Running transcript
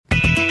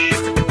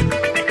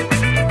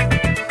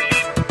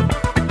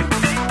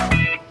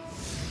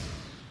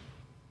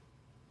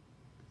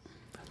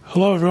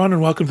Hello, everyone,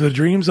 and welcome to the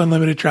Dreams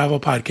Unlimited Travel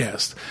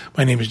Podcast.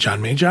 My name is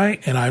John Magi,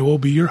 and I will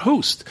be your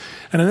host.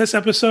 And in this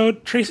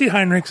episode, Tracy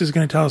Heinrichs is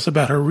going to tell us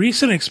about her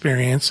recent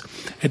experience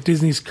at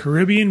Disney's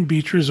Caribbean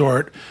Beach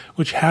Resort,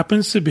 which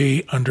happens to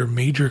be under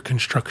major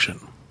construction.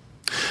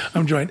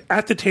 I'm joined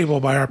at the table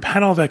by our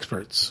panel of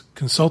experts,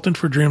 consultant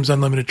for Dreams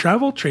Unlimited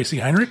Travel, Tracy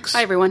Heinrichs.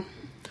 Hi, everyone.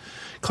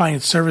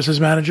 Client Services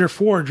Manager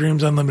for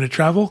Dreams Unlimited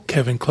Travel,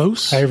 Kevin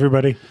Close. Hi,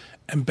 everybody.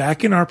 And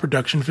back in our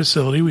production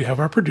facility, we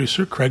have our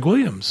producer, Craig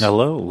Williams.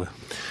 Hello.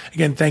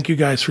 Again, thank you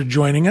guys for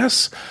joining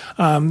us.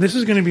 This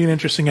is going to be an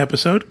interesting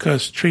episode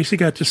because Tracy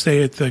got to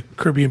stay at the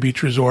Caribbean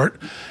Beach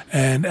Resort.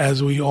 And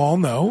as we all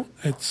know,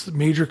 it's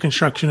major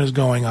construction is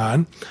going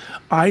on.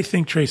 I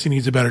think Tracy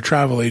needs a better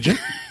travel agent.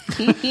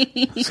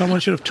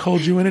 Someone should have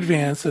told you in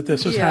advance that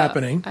this was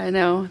happening. I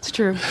know, it's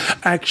true.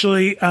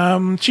 Actually,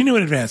 she knew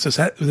in advance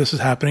this was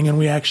happening, and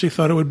we actually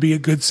thought it would be a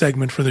good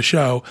segment for the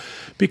show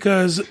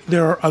because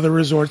there are other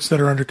resorts that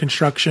are under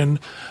construction.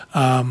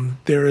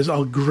 There is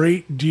a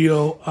great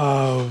deal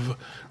of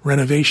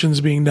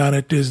renovations being done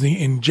at Disney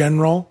in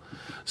general.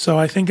 So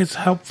I think it's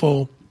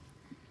helpful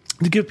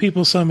to give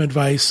people some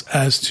advice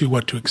as to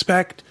what to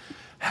expect,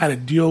 how to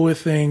deal with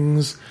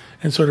things,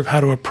 and sort of how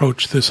to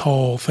approach this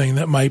whole thing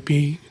that might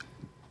be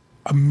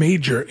a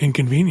major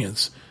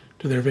inconvenience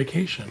to their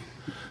vacation.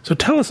 So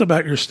tell us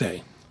about your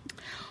stay.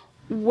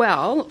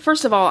 Well,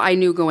 first of all, I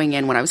knew going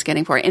in what I was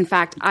getting for it. In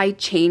fact, I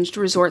changed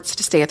resorts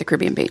to stay at the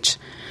Caribbean Beach.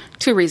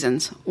 2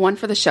 reasons. One,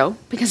 for the show,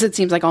 because it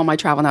seems like all my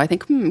travel now, I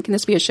think, can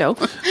this be a show?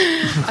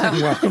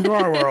 Welcome to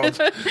our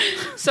world.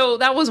 So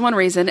that was one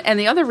reason. And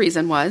the other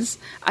reason was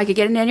I could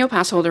get an annual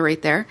pass holder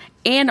right there.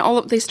 And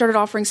they started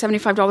offering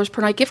 $75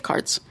 per night gift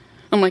cards.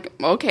 I'm like,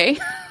 okay.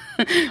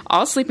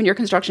 I'll sleep in your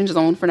construction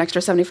zone for an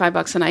extra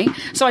 $75 a night.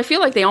 So I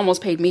feel like they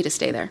almost paid me to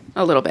stay there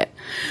a little bit.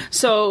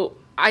 So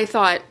I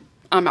thought,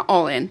 I'm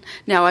all in.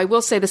 Now, I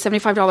will say the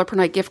 $75 per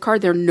night gift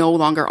card, they're no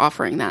longer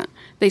offering that.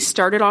 They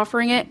started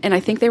offering it, and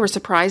I think they were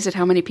surprised at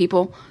how many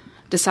people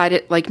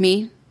decided, like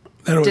me,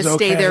 to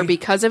stay there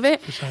because of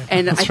it.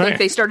 And I think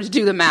they started to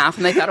do the math,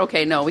 and they thought,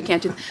 okay, no, we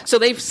can't do that. So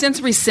they've since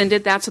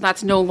rescinded that, so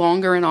that's no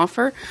longer an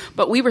offer.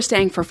 But we were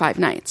staying for 5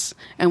 nights,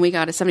 and we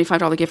got a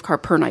 $75 gift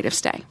card per night of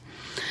stay.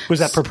 Was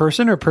that per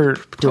person or per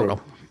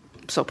total?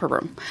 So per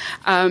room.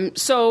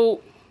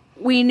 So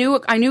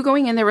I knew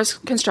going in there was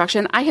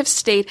construction. I have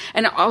stayed,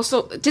 and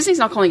also Disney's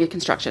not calling it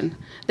construction.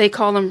 They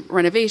call them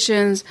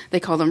renovations. They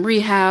call them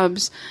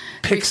rehabs,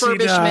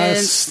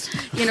 refurbishments.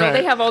 Dust.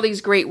 They have all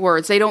these great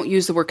words. They don't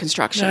use the word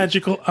construction.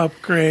 Magical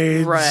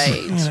upgrades.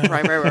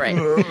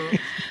 Right.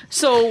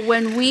 So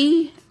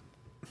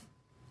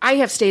I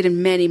have stayed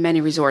in many,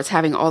 many resorts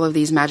having all of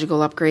these magical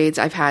upgrades.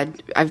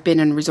 I've been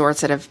in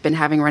resorts that have been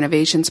having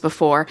renovations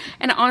before,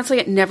 and honestly,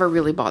 it never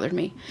really bothered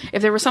me.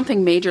 If there was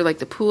something major like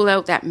the pool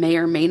out, that may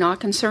or may not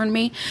concern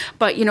me.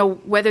 But,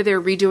 whether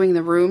they're redoing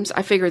the rooms,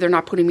 I figure they're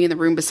not putting me in the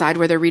room beside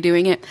where they're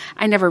redoing it.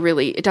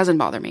 It doesn't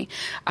bother me.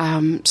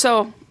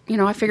 So,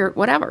 I figure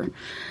whatever.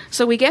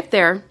 So we get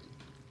there,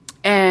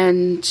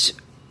 and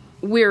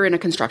we're in a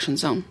construction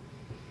zone.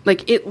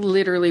 Like, it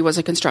literally was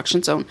a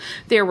construction zone.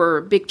 There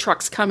were big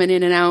trucks coming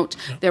in and out.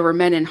 There were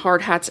men in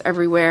hard hats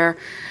everywhere,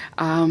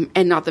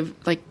 and not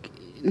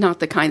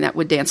the kind that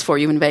would dance for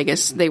you in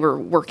Vegas. They were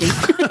working.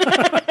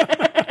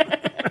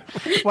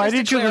 Why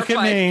did you look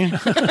at me?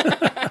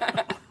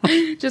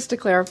 Just to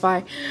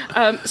clarify.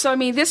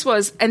 These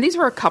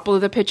were a couple of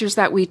the pictures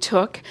that we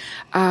took.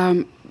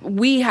 I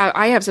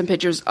have some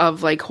pictures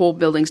of like whole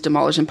buildings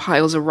demolished and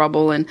piles of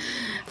rubble, and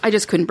I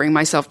just couldn't bring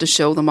myself to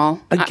show them all.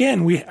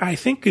 Again, I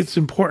think it's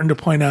important to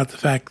point out the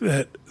fact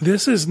that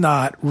this is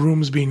not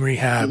rooms being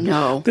rehabbed.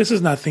 No. This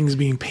is not things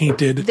being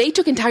painted. They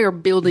took entire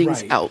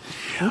buildings out.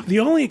 The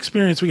only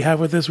experience we have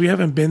with this, we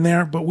haven't been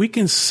there, but we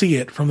can see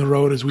it from the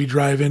road as we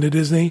drive into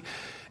Disney,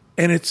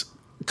 and it's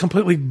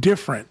completely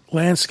different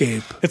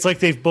landscape. It's like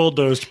they've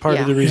bulldozed part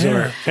of the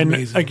resort. Yeah, and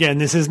amazing. Again,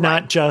 this is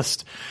not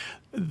just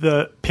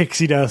the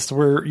pixie dust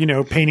we're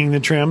painting the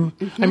trim.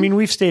 Mm-hmm. I mean,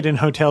 we've stayed in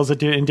hotels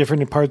in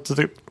different parts of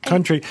the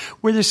country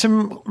where there's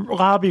some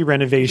lobby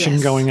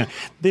renovation going on.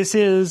 This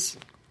is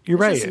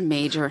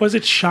major. Was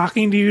it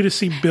shocking to you to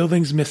see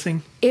buildings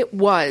missing? It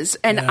was.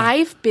 And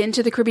I've been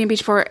to the Caribbean Beach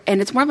before,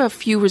 and it's one of a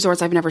few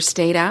resorts I've never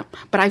stayed at,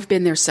 but I've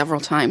been there several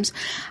times.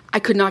 I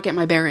could not get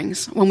my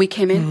bearings. When we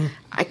came in,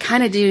 I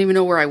kind of didn't even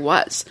know where I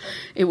was.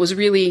 It was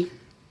really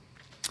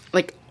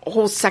like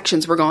whole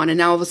sections were gone, and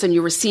now all of a sudden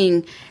you were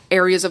seeing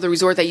areas of the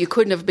resort that you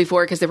couldn't have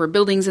before because there were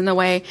buildings in the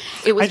way.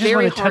 It was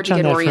very hard to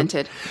get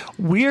oriented.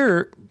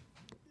 We're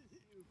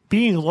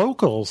being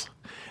locals.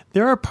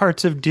 There are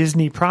parts of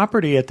Disney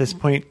property at this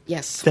point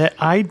that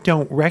I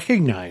don't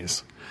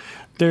recognize.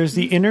 There's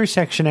the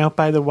intersection out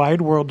by the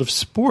Wide World of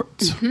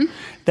Sports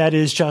that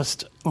is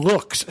just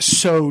looks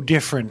so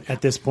different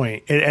at this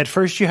point. At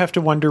first you have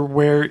to wonder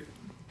where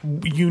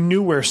you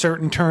knew where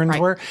certain turns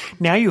were.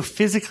 Now you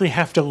physically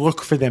have to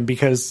look for them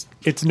because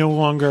it's no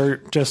longer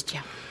just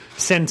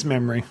sense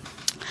memory.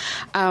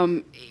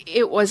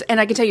 It was, and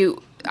I can tell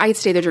you, I had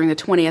stayed there during the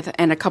 20th,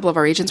 and a couple of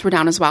our agents were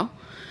down as well.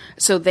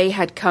 So they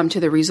had come to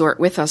the resort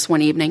with us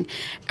one evening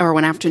or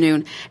one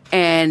afternoon,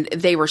 and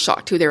they were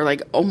shocked too. They were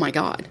like, oh my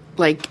God.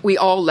 Like, we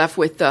all left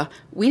with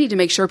we need to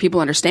make sure people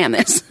understand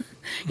this.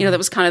 That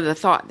was kind of the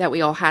thought that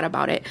we all had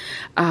about it.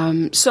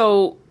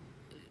 So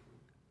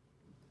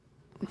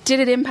did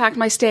it impact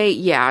my stay?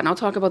 Yeah, and I'll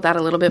talk about that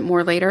a little bit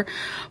more later.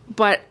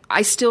 But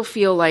I still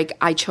feel like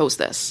I chose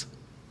this.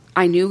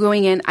 I knew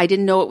going in, I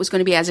didn't know it was going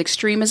to be as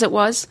extreme as it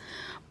was,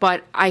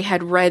 but I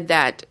had read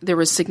that there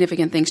was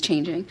significant things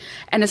changing.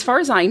 And as far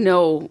as I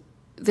know,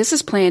 this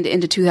is planned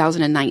into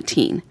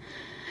 2019.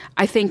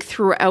 I think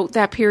throughout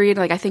that period,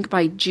 like I think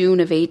by June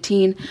of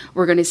 18,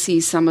 we're going to see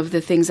some of the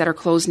things that are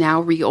closed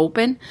now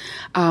reopen.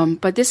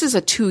 But this is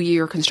a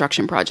 2-year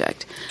construction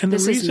project. And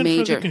this the reason is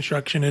major. For the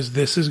construction is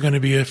this is going to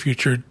be a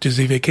future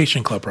Disney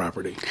Vacation Club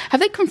property. Have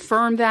they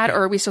confirmed that,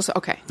 or are we still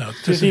okay? No,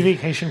 Disney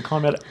Vacation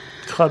Club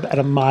at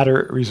a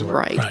moderate resort.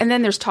 Right. And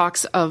then there's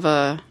talks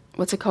of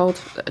what's it called?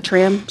 A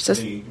tram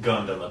system? The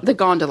gondola. The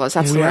gondolas.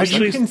 That's the word.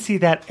 Actually, you can see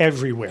that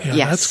everywhere. Yeah,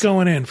 yes. That's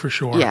going in for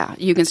sure. Yeah,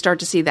 you can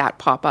start to see that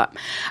pop up.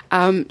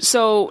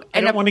 So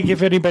I don't want to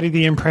give anybody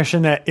the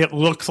impression that it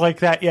looks like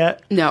that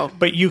yet. No.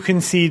 But you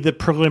can see the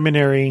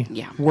preliminary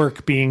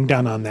work being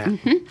done on that.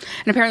 Mm-hmm.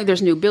 And apparently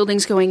there's new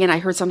buildings going in. I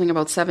heard something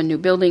about 7 new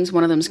buildings.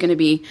 One of them is going to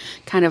be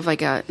kind of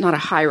like not a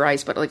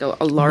high-rise, but like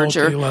a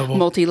larger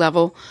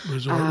multi-level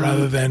resort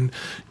rather than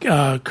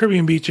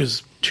Caribbean Beach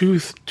is two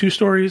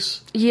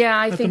stories. Yeah,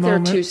 I think they're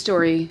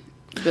 2-story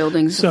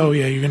buildings. So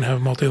yeah, you're going to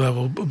have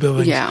multi-level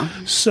buildings. Yeah.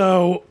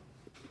 So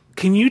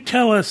can you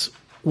tell us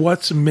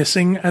what's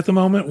missing at the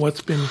moment?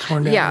 What's been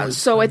torn down? Yeah.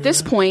 So at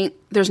this point,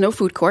 there's no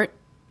food court.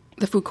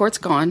 The food court's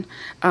gone.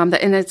 And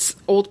it's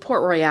Old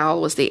Port Royale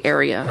was the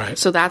area. Right.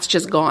 So that's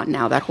just gone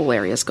now. That whole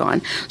area's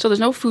gone. So there's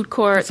no food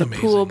court. That's the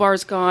amazing. Pool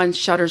bar's gone.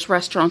 Shutter's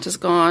Restaurant is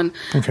gone.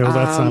 Okay, well,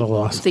 that's not a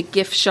loss. The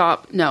gift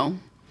shop, no.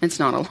 It's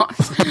not a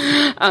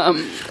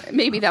loss.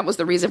 Maybe that was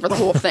the reason for the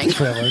whole thing.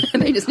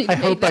 They just need to I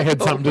hope I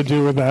had something to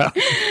do with that.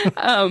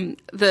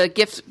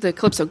 The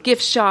Calypso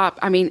gift shop.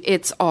 I mean,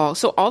 it's all.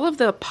 So all of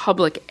the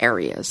public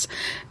areas,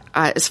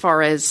 as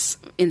far as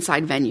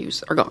inside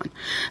venues, are gone.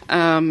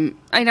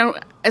 I know,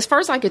 as far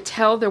as I could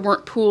tell, there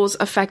weren't pools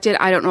affected.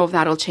 I don't know if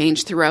that'll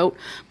change throughout,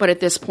 but at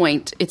this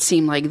point, it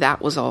seemed like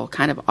that was all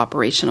kind of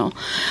operational.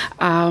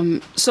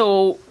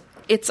 So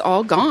it's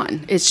all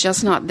gone. It's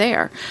just not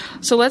there.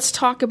 So let's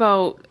talk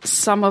about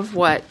some of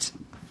what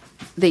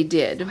they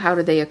did. How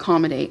did they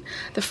accommodate?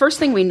 The first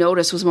thing we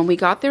noticed was when we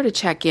got there to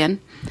check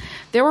in,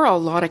 there were a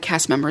lot of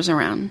cast members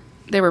around.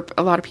 There were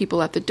a lot of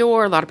people at the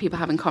door, a lot of people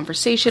having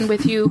conversation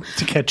with you.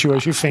 To catch you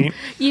as you faint.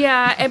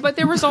 Yeah, but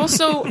there was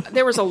also,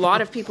 there was a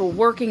lot of people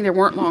working. There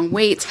weren't long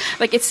waits.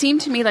 Like, it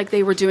seemed to me like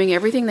they were doing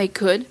everything they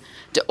could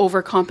to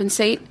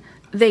overcompensate.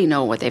 They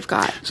know what they've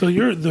got. So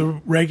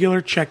the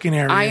regular check-in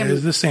area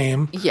is the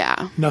same.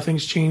 Yeah.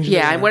 Nothing's changed.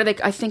 Yeah. There. What are they?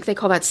 I think they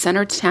call that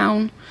Center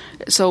Town.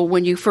 So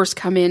when you first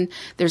come in,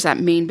 there's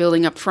that main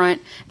building up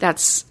front.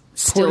 That's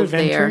still Port of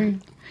there. Entry?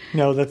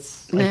 No,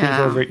 that's I think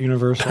over at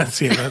Universal. That's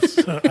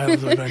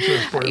Islands of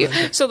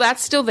Adventure. So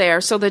that's still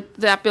there. So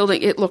that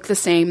building, it looked the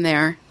same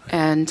there.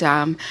 And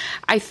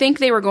I think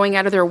they were going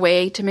out of their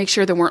way to make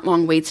sure there weren't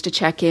long waits to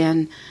check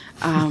in.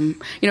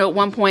 At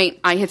one point,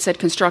 I had said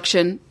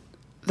construction.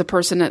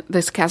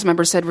 This cast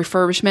member said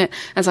refurbishment.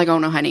 I was like, oh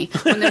no, honey.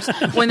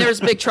 When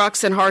there's big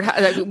trucks and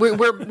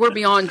we're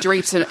beyond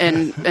drapes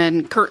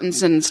and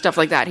curtains and stuff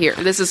like that here.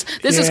 This is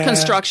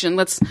construction.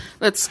 Let's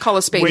call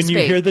a spade a spade. When you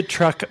hear the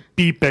truck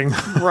beeping,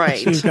 right?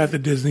 So you've got the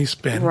Disney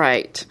spin,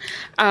 right?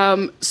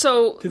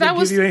 So did they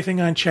give you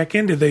anything on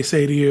check-in? Did they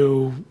say to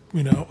you,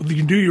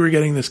 you knew you were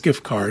getting this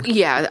gift card?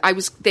 Yeah,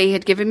 they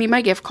had given me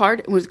my gift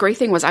card. The great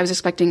thing was I was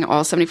expecting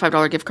all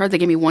 $75 gift card. They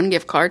gave me one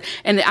gift card,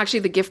 and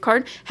actually the gift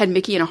card had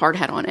Mickey and a hard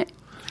hat on it.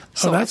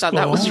 So that's I thought cool.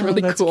 that was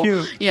really that's cool.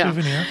 Cute. Yeah.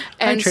 Souvenir.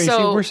 And Hi, Tracy.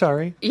 We're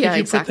sorry. Yeah, Did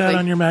you exactly. put that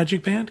on your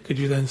Magic Band? Could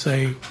you then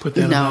say put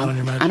that on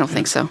your Magic Band? I don't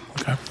think so.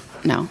 Okay.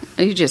 No,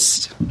 I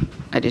just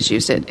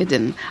used it. It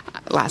didn't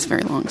last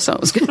very long, so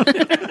it was good.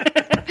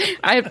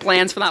 I had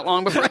plans for that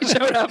long before I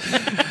showed up.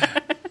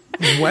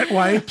 Wet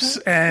wipes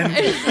and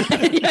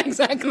yeah,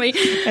 exactly,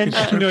 and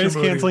noise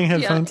canceling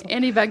headphones. Yeah,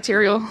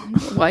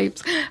 antibacterial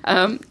wipes.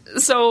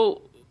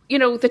 So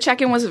the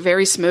check-in was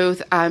very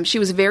smooth. She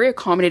was very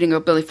accommodating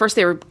of Billy. First,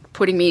 they were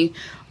putting me.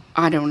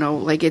 I don't know,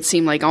 like it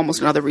seemed like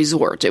almost another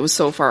resort. It was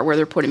so far where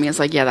they're putting me. It's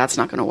like, yeah, that's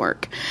not going to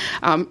work.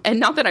 And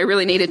not that I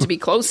really needed to be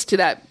close to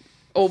that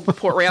Old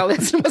Port Royale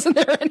that wasn't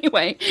there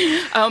anyway.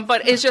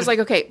 But it's just like,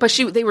 okay. But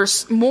they were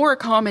more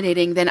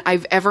accommodating than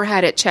I've ever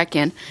had at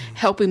check-in,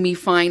 helping me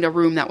find a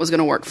room that was going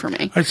to work for me.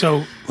 All right,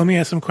 so let me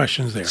ask some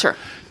questions there. Sure.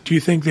 Do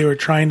you think they were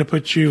trying to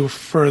put you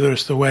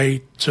furthest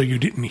away so you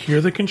didn't hear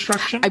the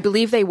construction? I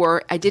believe they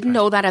were. I didn't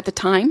know that at the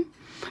time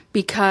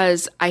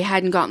because I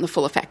hadn't gotten the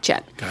full effect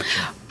yet.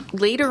 Gotcha.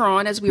 Later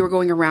on, as we were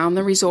going around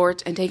the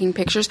resort and taking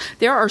pictures,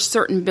 there are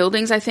certain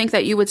buildings, I think,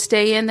 that you would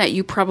stay in that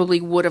you probably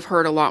would have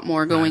heard a lot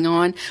more going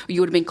on. You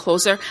would have been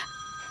closer.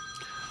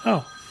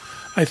 Oh,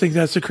 I think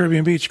that's the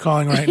Caribbean Beach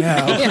calling right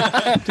now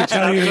to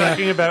tell you that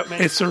about me.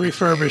 It's a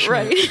refurbishment.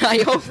 Right. I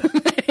hope.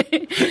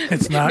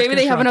 It's not. Maybe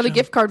they have another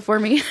gift card for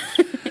me.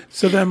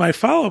 So then my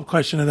follow-up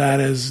question to that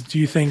is, do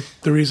you think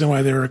the reason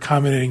why they were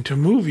accommodating to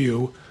move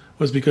you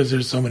was because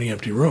there's so many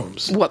empty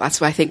rooms? Well,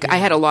 that's why I think I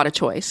had a lot of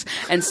choice.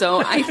 And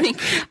so I think...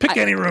 Pick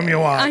any room you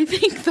want. I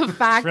think the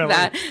fact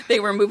that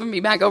they were moving me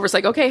back over, it's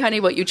like, okay, honey,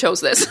 well, you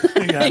chose this.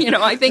 Yeah.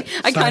 I think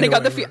I kind of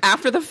got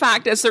after the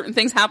fact, as certain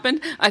things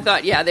happened, I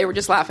thought, yeah, they were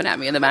just laughing at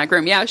me in the back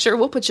room. Yeah, sure,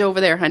 we'll put you over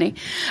there, honey.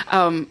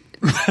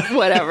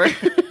 Whatever.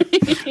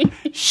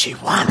 She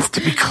wants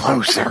to be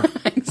closer.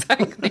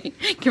 Exactly.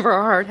 Give her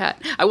a hard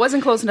hat. I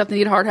wasn't close enough to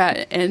need a hard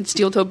hat and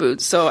steel-toe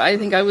boots, so I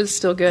think I was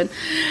still good.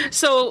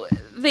 So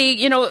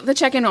the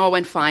check-in all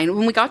went fine.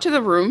 When we got to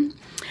the room,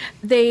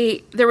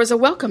 there was a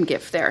welcome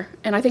gift there,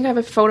 and I think I have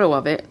a photo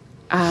of it.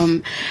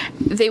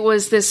 There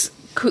was this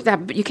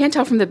that you can't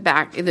tell from the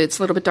back; it's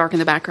a little bit dark in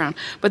the background,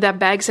 but that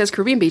bag says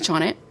Caribbean Beach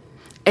on it,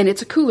 and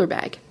it's a cooler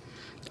bag,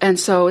 and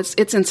so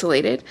it's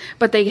insulated.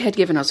 But they had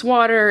given us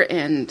water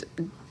and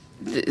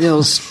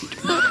those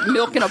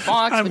milk in a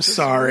box. I'm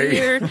sorry.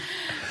 Weird.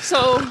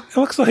 So it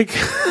looks like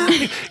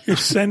you're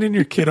sending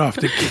your kid off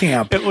to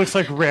camp. It looks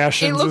like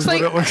rations.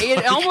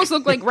 It almost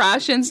looked like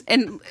rations.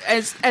 And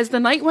as the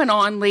night went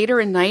on, later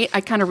in night, I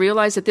kind of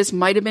realized that this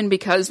might have been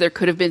because there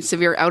could have been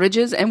severe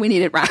outages and we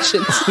needed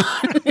rations.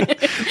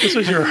 This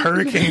was your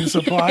hurricane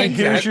supply.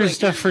 Exactly. Here's your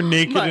stuff for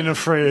naked and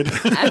afraid.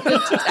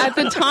 At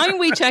the time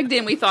we checked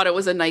in, we thought it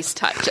was a nice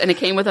touch, and it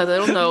came with a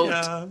little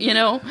note.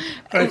 Yeah. All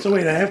right, so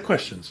wait, I have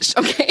questions.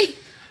 Okay.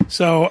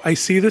 So I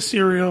see the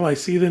cereal, I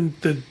see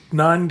the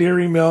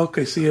non-dairy milk,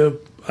 I see a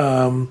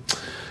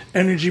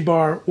energy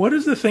bar. What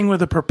is the thing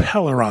with a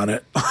propeller on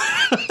it?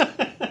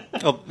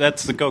 Oh,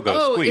 that's the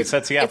Go-Go Squeeze.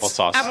 That's the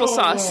applesauce.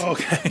 Applesauce. Oh,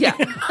 okay. Yeah.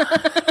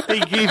 They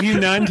gave you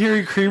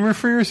non-dairy creamer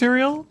for your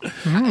cereal?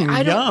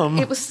 Yum.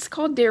 It was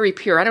called Dairy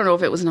Pure. I don't know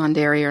if it was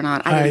non-dairy or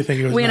not. I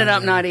think it was. We ended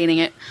up not eating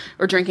it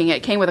or drinking it.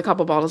 It came with a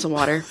couple bottles of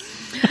water.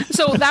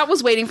 So that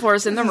was waiting for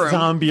us in the room.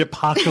 Zombie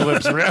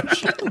apocalypse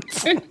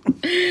ration.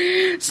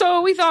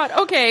 So we thought,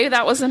 okay,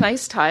 that was a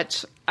nice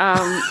touch.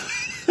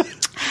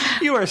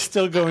 You are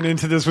still going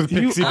into this with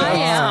pixie dust.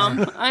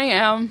 I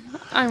am.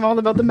 I'm all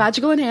about the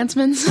magical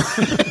enhancements.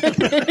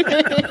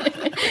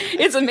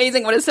 It's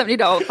amazing what a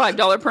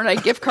 $75 per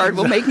night gift card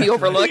will make me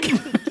overlook.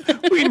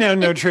 We now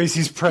know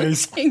Tracy's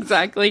price.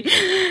 Exactly.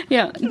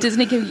 Yeah.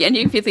 Disney and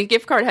if the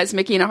gift card has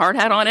Mickey and a hard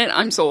hat on it,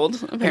 I'm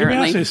sold,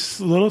 apparently.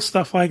 Little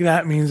stuff like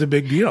that means a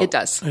big deal. It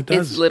does.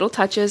 It's little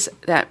touches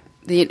that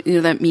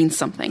that means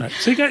something. Right.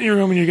 So you got in your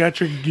room and you got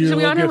your So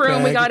we got in a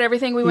room, we got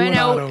everything. We went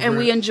out and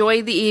we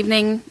enjoyed the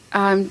evening.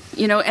 And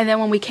then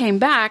when we came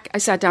back, I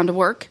sat down to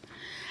work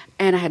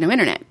and I had no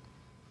internet.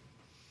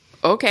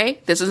 Okay,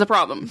 this is a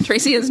problem.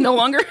 Tracy is no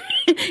longer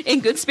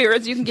in good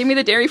spirits. You can give me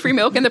the dairy-free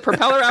milk and the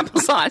propeller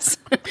applesauce,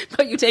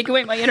 but you take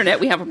away my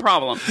internet, we have a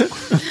problem.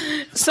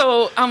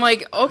 So I'm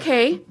like,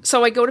 okay.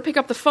 So I go to pick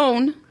up the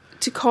phone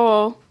to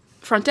call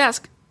front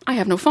desk. I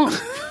have no phone.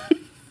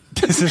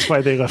 This is why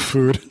they left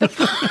food.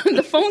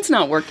 The phone's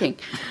not working.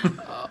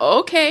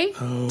 Okay.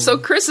 Oh. So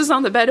Chris is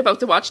on the bed about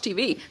to watch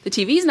TV. The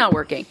TV's not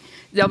working.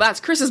 Now that's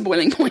Chris's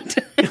boiling point.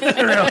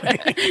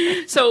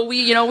 Really? So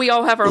we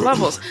all have our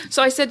levels.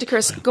 So I said to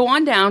Chris, go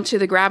on down to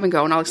the grab and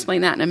go, and I'll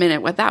explain that in a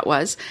minute, what that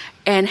was,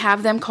 and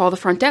have them call the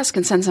front desk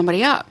and send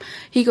somebody up.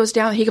 He goes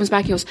down, he comes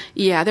back, he goes,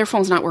 yeah, their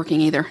phone's not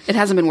working either. It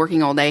hasn't been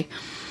working all day.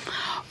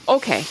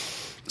 Okay.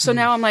 So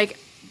now I'm like,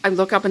 I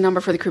look up a number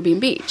for the Caribbean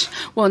Beach.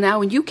 Well, now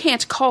when you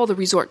can't call the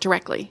resort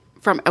directly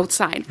from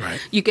outside, right,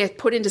 you get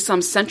put into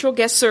some central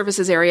guest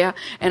services area,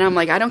 and I'm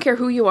like, I don't care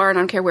who you are, and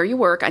I don't care where you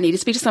work. I need to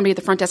speak to somebody at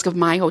the front desk of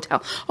my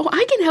hotel. Oh,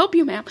 I can help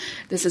you, ma'am.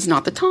 This is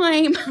not the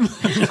time.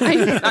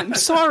 I'm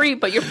sorry,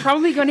 but you're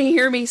probably going to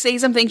hear me say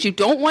some things you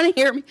don't want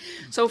to hear me.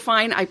 So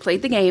fine, I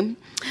played the game,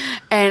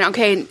 and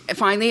okay,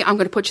 finally, I'm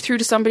going to put you through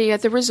to somebody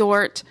at the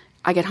resort.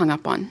 I get hung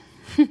up on.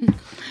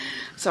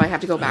 So I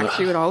have to go back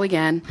through it all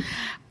again.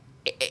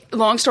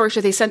 Long story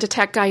short, they sent a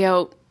tech guy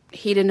out.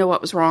 He didn't know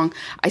what was wrong.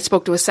 I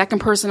spoke to a second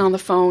person on the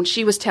phone.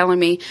 She was telling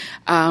me,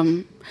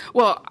 I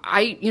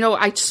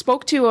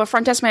spoke to a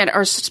front desk man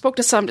or spoke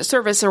to some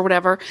service or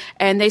whatever,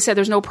 and they said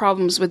there's no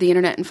problems with the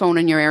internet and phone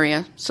in your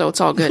area, so it's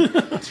all good.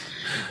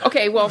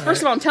 Okay, well,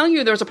 first of all, I'm telling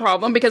you there's a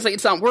problem because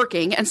it's not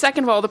working, and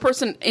second of all, the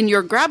person in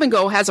your grab and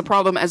go has a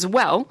problem as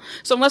well.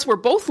 So unless we're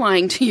both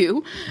lying to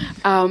you,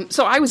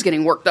 so I was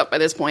getting worked up by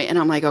this point, and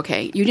I'm like,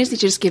 okay, you just need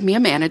to just give me a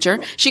manager.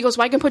 She goes,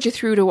 well, I can put you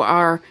through to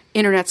our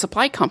internet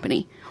supply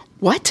company.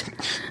 What?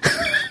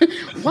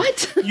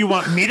 What? You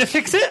want me to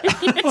fix it?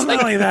 Well,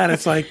 not only that,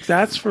 it's like,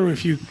 that's for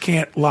if you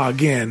can't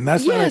log in.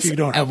 That's not if you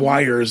don't have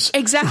wires.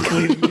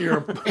 Exactly. Leading to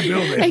your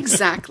building.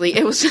 Exactly.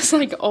 It was just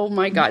like, oh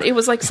my God. It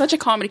was like such a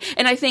comedy.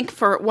 And I think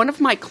for one of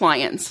my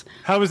clients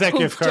how was that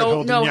gift card who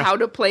don't know how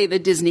to play the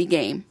Disney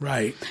game.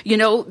 Right.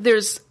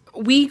 There's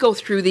we go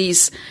through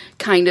these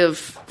kind of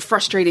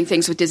frustrating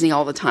things with Disney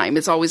all the time.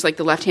 It's always like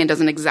the left hand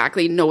doesn't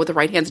exactly know what the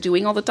right hand's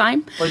doing all the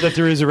time. Or that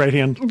there is a right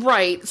hand.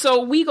 Right.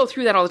 So we go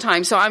through that all the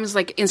time. So I was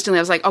like,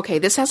 okay,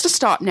 this has to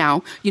stop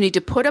now. You need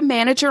to put a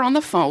manager on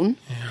the phone,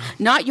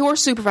 not your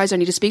supervisor. I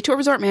need to speak to a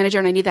resort manager,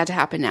 and I need that to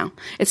happen now.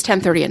 It's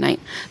 10:30 at night.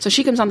 So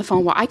she comes on the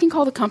phone. Well, I can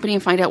call the company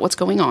and find out what's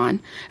going on.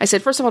 I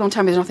said, first of all, don't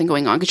tell me there's nothing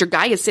going on, because your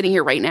guy is sitting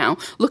here right now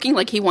looking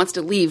like he wants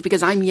to leave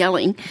because I'm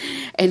yelling,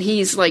 and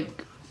he's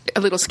like a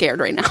little scared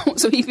right now.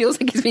 So he feels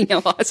like he's being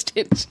held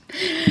hostage.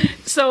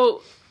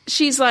 So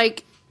she's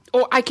like,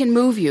 oh, I can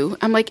move you.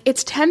 I'm like,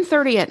 it's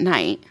 10:30 at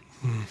night.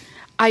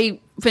 I've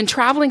been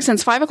traveling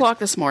since 5 o'clock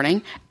this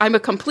morning. I'm a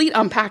complete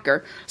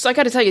unpacker. So I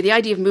got to tell you, the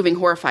idea of moving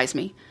horrifies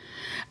me.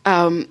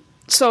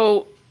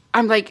 So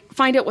I'm like,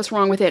 find out what's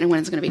wrong with it and when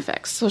it's going to be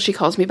fixed. So she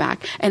calls me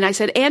back. And I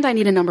said, and I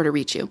need a number to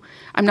reach you.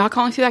 I'm not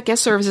calling through that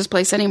guest services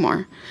place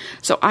anymore.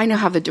 So I now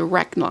have the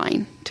direct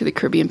line to the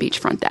Caribbean Beach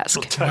front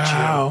desk.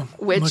 Wow.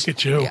 Look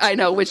at you. I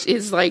know, which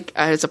is like,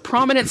 it's a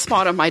prominent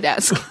spot on my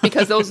desk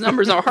because those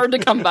numbers are hard to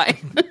come by.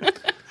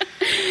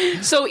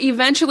 So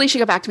eventually she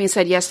got back to me and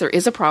said, yes, there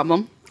is a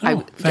problem.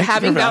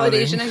 Having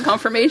validation and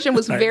confirmation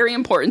was very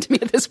important to me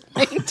at this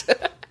point.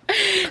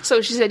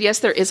 So she said, yes,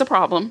 there is a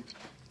problem.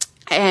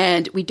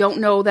 And we don't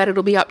know that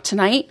it'll be up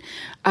tonight,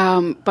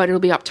 but it'll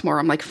be up tomorrow.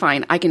 I'm like,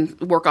 fine, I can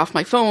work off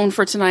my phone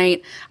for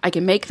tonight. I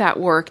can make that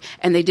work.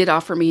 And they did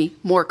offer me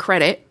more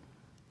credit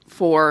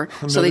so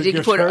they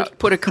did put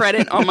a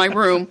credit on my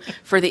room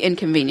for the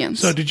inconvenience.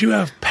 So did you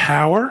have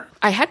power?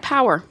 I had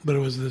power. But it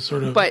was this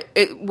sort of... But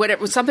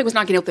something was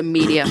not getting out the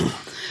media.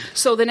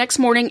 So the next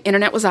morning,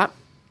 internet was up.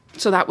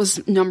 So that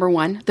was number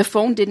one. The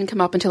phone didn't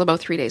come up until about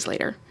 3 days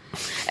later.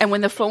 And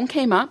when the phone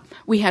came up,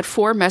 we had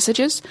 4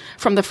 messages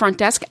from the front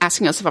desk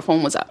asking us if our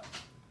phone was up,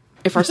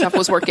 if our stuff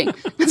was working.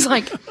 It's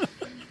like,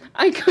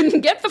 I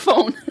couldn't get the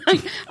phone.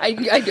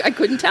 I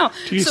couldn't tell.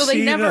 Do you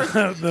see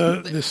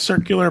the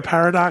circular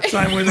paradox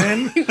I'm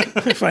within?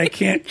 If I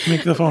can't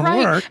make the phone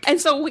work.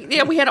 And so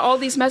we had all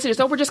these messages.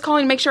 Oh, we're just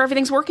calling to make sure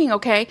everything's working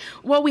okay.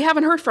 Well, we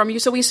haven't heard from you,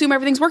 so we assume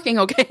everything's working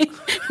okay.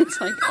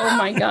 It's like, oh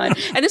my God.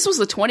 And this was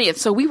the 20th,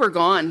 so we were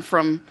gone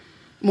from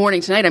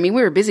morning to night. I mean,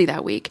 we were busy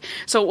that week.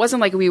 So it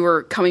wasn't like we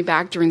were coming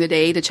back during the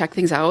day to check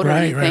things out or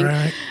anything.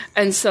 Right.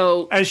 And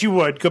so... As you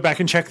would, go back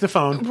and check the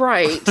phone.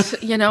 Right.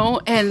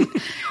 And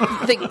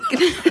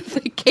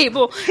the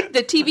cable,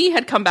 the TV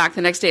had come back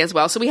the next day as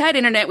well. So we had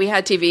internet, we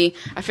had TV.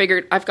 I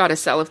figured I've got to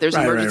sell if there's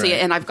an emergency,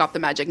 and I've got the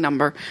magic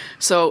number.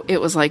 So it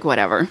was like,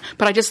 whatever.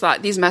 But I just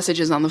thought these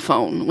messages on the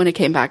phone when it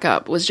came back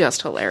up was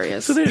just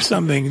hilarious. So there's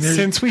something...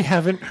 Since we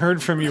haven't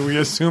heard from you, we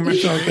assume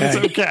it's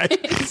okay.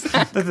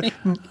 Exactly.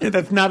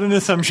 That's not an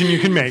assumption you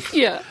can make.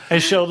 Yeah.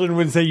 As Sheldon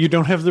would say, you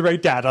don't have the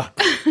right data.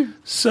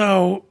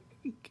 So,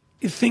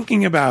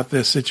 thinking about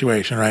this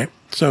situation, right?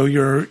 So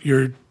your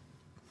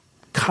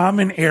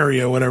common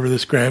area, whatever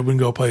this grab and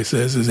go place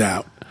is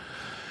out.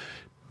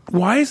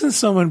 Why isn't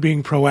someone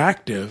being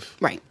proactive,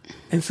 right,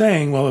 and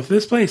saying, "Well, if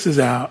this place is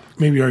out,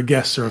 maybe our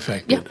guests are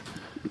affected"? Yeah.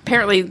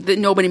 Apparently,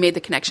 nobody made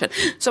the connection.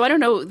 So I don't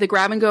know. The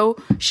grab and go,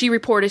 she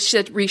reported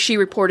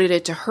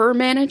it to her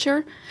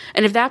manager,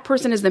 and if that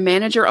person is the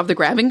manager of the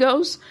grab and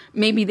goes,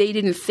 maybe they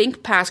didn't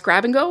think past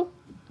grab and go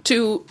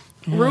to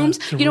rooms.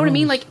 You know what I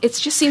mean? Like, it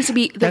just seems to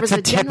be that's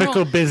a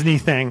typical Disney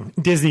thing.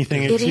 Excuse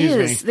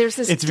me. There's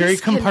this. It's very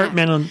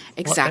compartmental.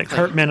 Exactly.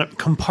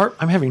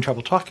 I'm having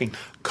trouble talking.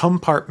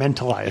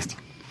 Compartmentalized.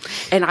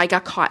 And I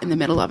got caught in the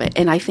middle of it.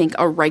 And I think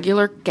a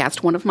regular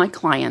guest, one of my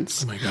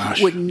clients,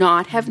 would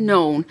not have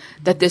known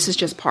that this is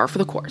just par for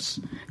the course.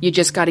 You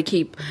just got to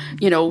keep,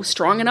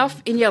 strong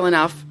enough and yell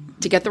enough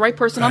to get the right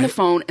person on the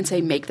phone and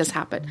say, make this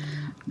happen.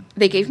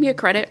 They gave me a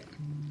credit.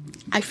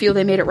 I feel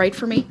they made it right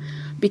for me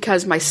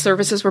because my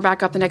services were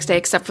back up the next day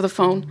except for the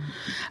phone.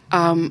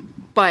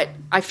 But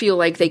I feel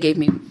like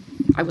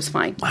I was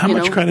fine. How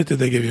much credit did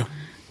they give you?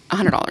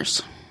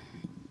 $100.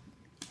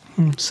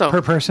 So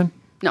per person?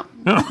 No.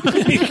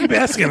 You keep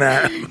asking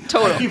that.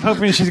 Total. I keep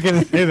hoping she's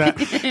going to say that.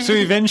 So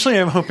eventually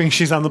I'm hoping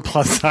she's on the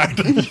plus side.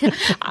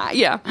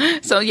 Yeah.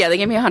 So, they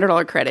gave me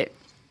 $100 credit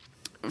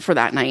for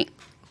that night.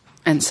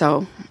 And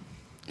so,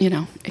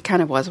 it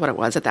kind of was what it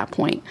was at that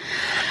point.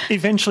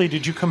 Eventually,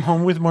 did you come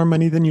home with more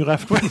money than you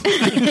left with?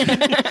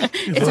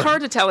 It's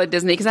hard to tell at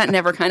Disney because that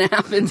never kind of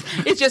happens.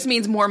 It just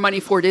means more money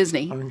for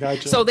Disney.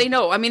 Gotcha. So they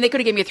know. I mean, they could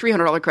have given me a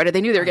 $300 credit.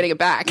 They knew they were getting it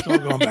back.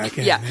 Going back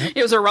in. Yeah.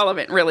 It was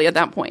irrelevant, really, at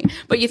that point.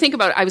 But you think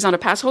about it. I was on a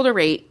pass holder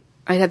rate.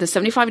 I had the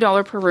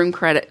 $75 per room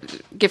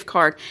credit gift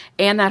card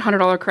and that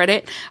 $100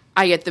 credit.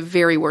 I get the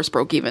very worst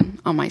broke even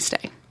on my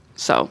stay.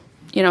 So,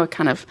 it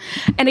kind of...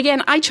 And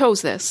again, I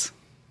chose this.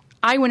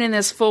 I went in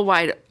this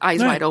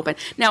eyes wide open.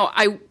 Now,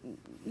 I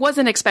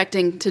wasn't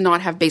expecting to not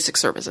have basic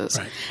services.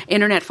 Right.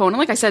 Internet, phone. And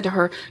like I said to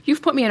her,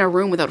 you've put me in a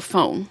room without a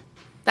phone.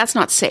 That's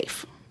not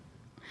safe.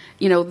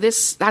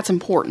 That's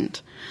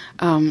important.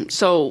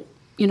 So,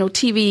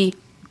 TV,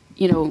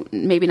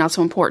 maybe not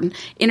so important.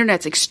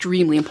 Internet's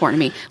extremely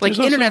important to me. Like,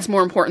 internet's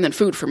more important than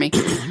food for me.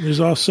 There's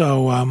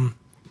also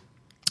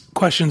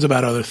questions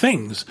about other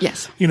things.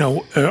 Yes.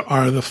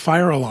 Are the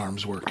fire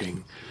alarms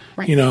working?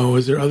 Right.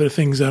 Is there other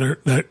things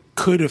that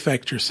could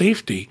affect your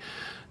safety?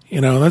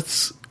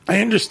 I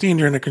understand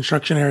you're in a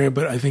construction area,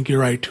 but I think you're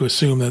right to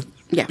assume that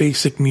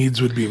basic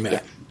needs would be met.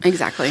 Yeah,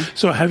 exactly.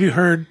 So have you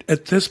heard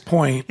at this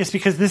point? It's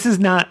because this is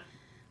not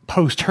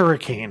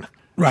post-hurricane.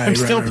 Right. I'm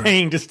still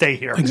paying to stay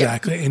here.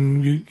 Exactly. Yeah.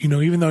 And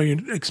even though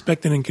you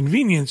expect an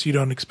inconvenience, you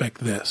don't expect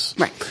this.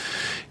 Right.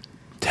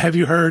 Have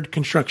you heard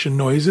construction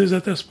noises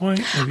at this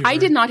point? I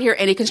did not hear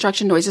any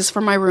construction noises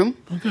from my room.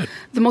 Oh, good.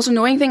 The most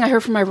annoying thing I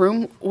heard from my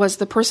room was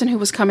the person who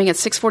was coming at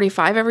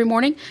 6:45 every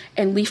morning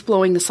and leaf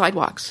blowing the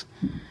sidewalks.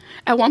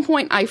 At one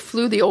point, I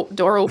flew the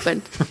door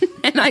open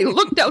and I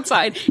looked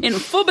outside in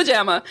full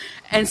pajama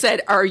and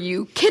said, "Are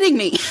you kidding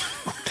me?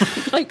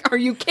 Are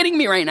you kidding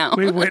me right now?"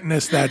 We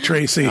witnessed that,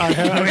 Tracy. I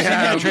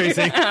have,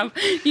 Tracy.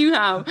 You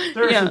have.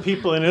 There are some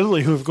people in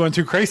Italy who have gone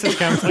through crisis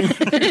counseling.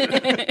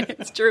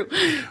 It's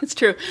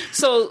true.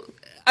 So,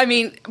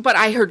 but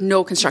I heard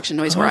no construction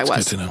noise where I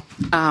was. Good to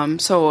know.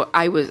 So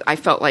I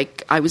felt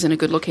like I was in a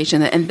good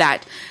location, and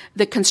that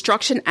the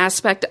construction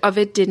aspect of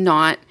it did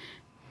not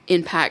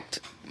impact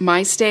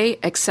my stay,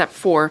 except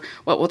for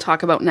what we'll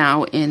talk about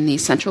now in the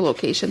central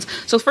locations.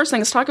 So first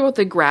thing, let's talk about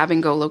the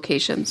grab-and-go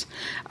locations.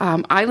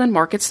 Island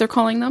markets, they're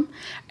calling them,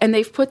 and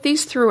they've put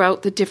these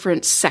throughout the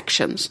different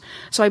sections.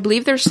 So I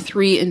believe there's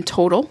 3 in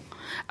total.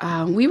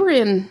 We were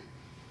in...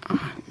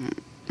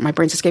 my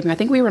brain's escaping. I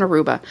think we were in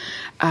Aruba.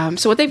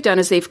 So what they've done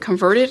is they've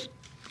converted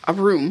a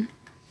room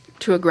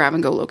to a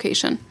grab-and-go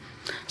location.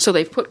 So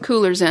they've put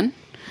coolers in,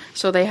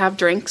 so they have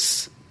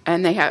drinks...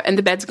 And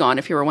the bed's gone.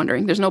 If you were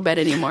wondering, there's no bed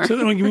anymore.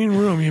 So when you mean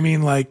room, you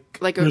mean like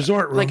a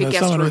resort room, like a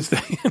guest room.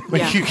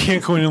 You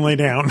can't go in and lay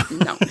down.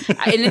 No,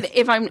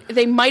 and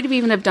they might have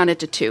even have done it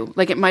to 2.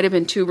 Like it might have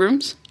been 2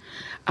 rooms.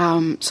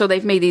 So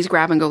they've made these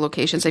grab and go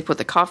locations. They put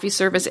the coffee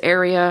service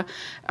area.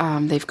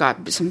 They've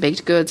got some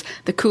baked goods.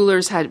 The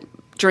coolers had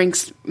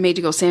drinks, made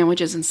to go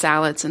sandwiches and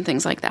salads and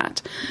things like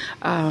that.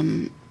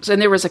 And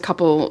there was a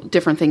couple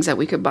different things that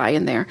we could buy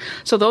in there.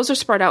 So those are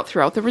spread out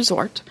throughout the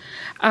resort.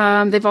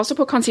 They've also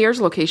put concierge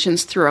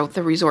locations throughout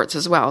the resorts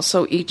as well.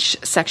 So each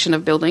section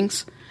of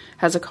buildings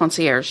has a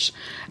concierge.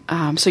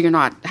 So you're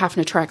not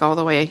having to trek all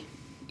the way,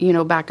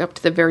 back up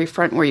to the very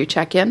front where you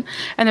check in.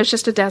 And there's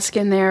just a desk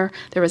in there.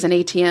 There was an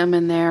ATM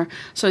in there.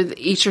 So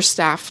each are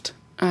staffed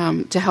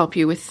to help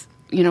you with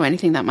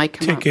anything that might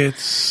come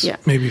Tickets,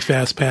 up. maybe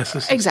fast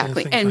passes.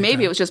 Exactly. And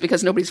maybe it was just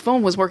because nobody's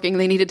phone was working.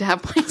 They needed to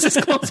have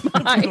places close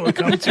by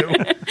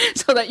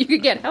so that you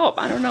could get help.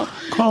 I don't know.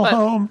 Call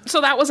home. So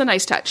that was a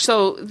nice touch.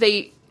 So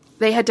they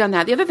had done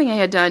that. The other thing they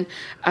had done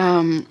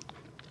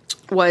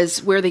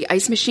was where the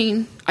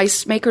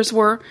ice makers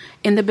were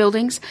in the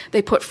buildings.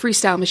 They put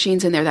freestyle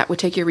machines in there that would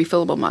take your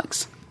refillable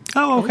mugs.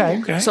 Oh,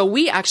 okay. So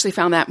we actually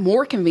found that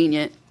more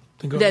convenient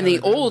than the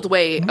old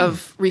way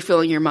of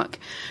refilling your mug.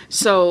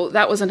 So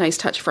that was a nice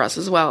touch for us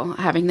as well,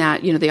 having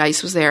that, the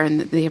ice was there and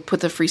they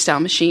put the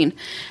freestyle machine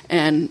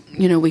and,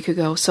 we could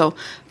go. So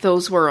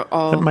those were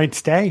all... It might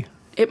stay.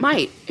 It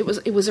might.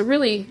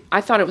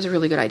 I thought it was a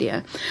really good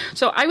idea.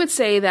 So I would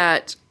say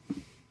that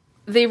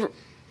they're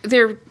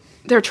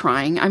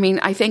trying.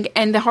 I think,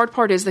 and the hard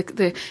part is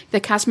the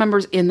cast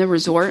members in the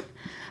resort,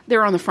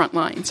 they're on the front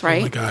lines, right?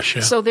 Oh my gosh,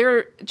 yeah. So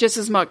they're just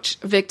as much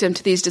victim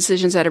to these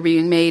decisions that are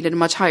being made at a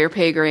much higher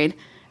pay grade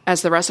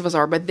as the rest of us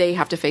are, but they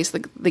have to face the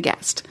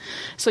guest.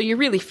 So you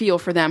really feel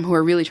for them who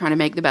are really trying to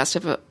make the best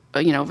of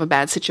a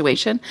bad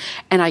situation.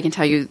 And I can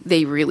tell you,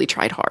 they really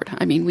tried hard.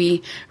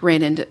 We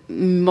ran into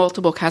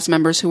multiple cast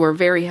members who were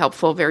very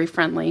helpful, very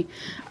friendly.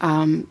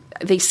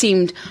 They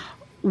seemed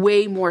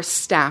way more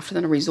staffed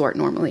than a resort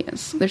normally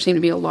is. There seem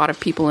to be a lot of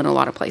people in a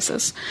lot of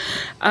places.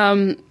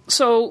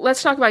 So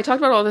let's talk about, I talked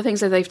about all the things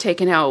that they've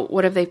taken out.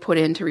 What have they put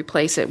in to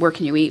replace it? Where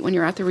can you eat when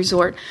you're at the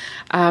resort?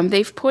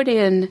 They've put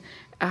in,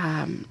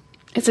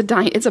 it's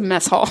a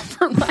mess hall,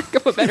 for lack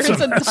of a better.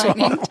 It's a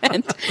dining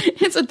tent.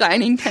 It's a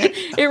dining tent.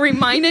 It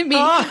reminded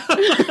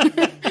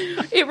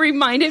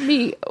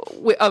me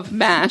of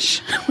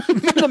MASH,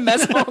 the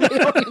mess hall they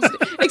always,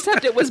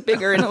 except it was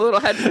bigger and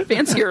had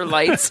fancier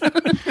lights.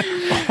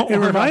 It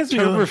reminds me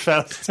of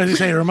Oktoberfest. As you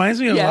say, it reminds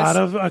me a lot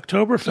of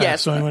Oktoberfest.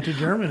 Yes. So I went to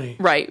Germany.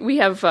 Right. We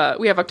have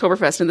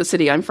Oktoberfest in the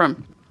city I'm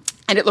from.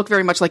 And it looked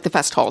very much like the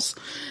fest halls.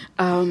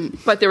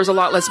 But there was a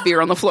lot less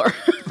beer on the floor.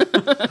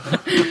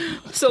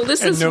 So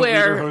this is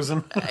where...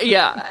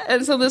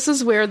 And so this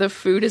is where the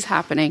food is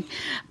happening.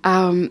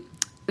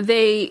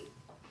 They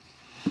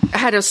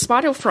had a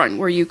spot out front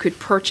where you could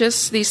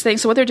purchase these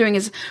things. So what they're doing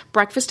is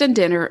breakfast and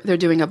dinner, they're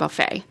doing a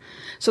buffet.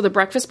 So the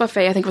breakfast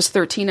buffet, I think, was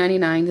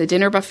 $13.99. The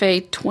dinner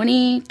buffet,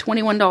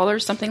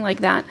 $21, something like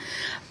that.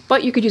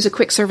 But you could use a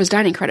quick service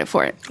dining credit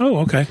for it. Oh,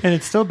 okay. And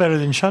it's still better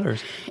than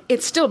Shutters.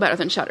 It's still better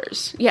than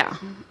Shutters, yeah.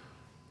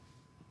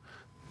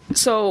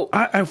 So,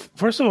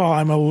 first of all,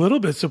 I'm a little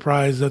bit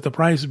surprised at the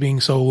price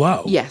being so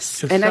low.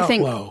 Yes, and I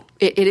think low.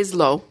 It is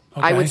low.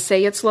 Okay. I would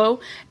say it's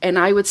low, and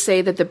I would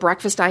say that the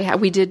breakfast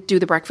we did do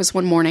the breakfast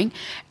one morning,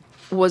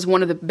 was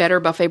one of the better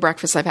buffet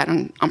breakfasts I've had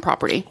on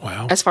property.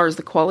 Wow. As far as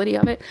the quality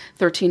of it,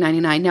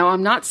 $13.99. Now,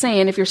 I'm not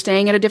saying if you're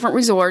staying at a different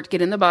resort,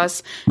 get in the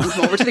bus and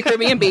come over to the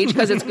Caribbean Beach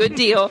because it's a good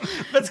deal.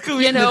 Let's go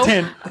eat the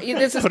tent.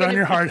 Put on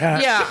your hard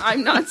hat. Yeah,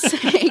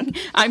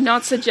 I'm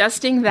not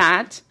suggesting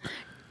that.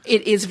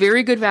 It is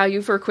very good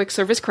value for a quick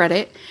service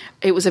credit.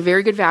 It was a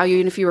very good value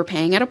even if you were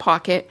paying out of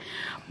pocket.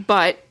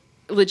 But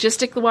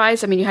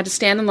logistic-wise, I mean, you had to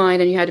stand in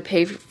line and you had to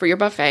pay for your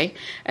buffet,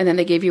 and then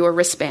they gave you a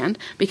wristband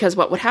because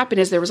what would happen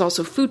is there was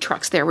also food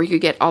trucks there where you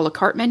could get a la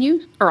carte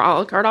menu or a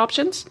la carte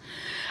options.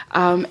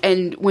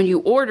 And when you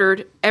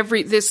ordered,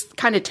 this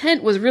kind of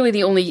tent was really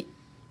the only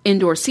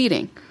indoor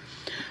seating.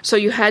 So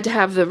you had to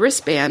have the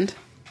wristband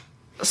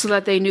so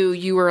that they knew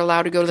you were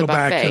allowed to go to the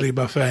buffet. Go back to the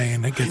buffet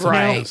and get some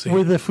right.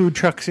 Were the food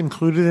trucks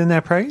included in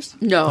that price?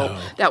 No,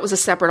 that was a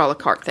separate a la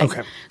carte thing.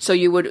 Okay. So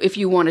you would, if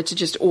you wanted to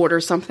just order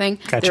something,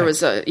 Gotcha. there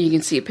was you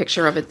can see a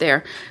picture of it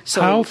there.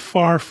 So how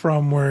far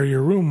from where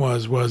your room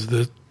was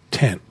the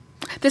tent?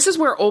 This is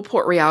where Old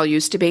Port Royal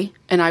used to be,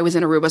 and I was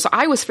in Aruba, so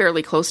I was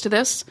fairly close to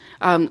this.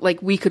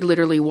 Like, we could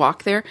literally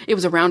walk there. It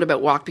was a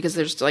roundabout walk because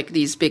there's, like,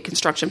 these big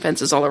construction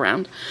fences all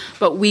around,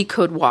 but we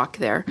could walk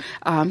there.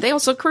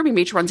 Caribbean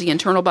Beach runs the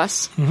internal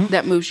bus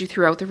that moves you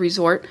throughout the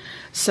resort.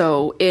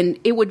 So,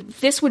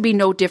 this would be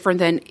no different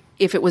than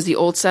if it was the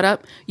old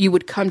setup. You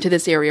would come to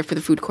this area for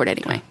the food court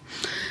anyway.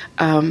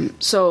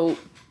 So,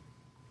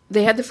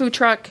 they had the food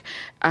truck.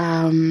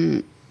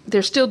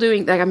 They're still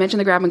doing, like I mentioned,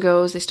 the grab and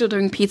goes. They're still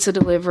doing pizza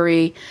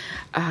delivery.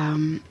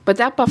 But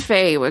that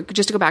buffet,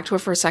 just to go back to it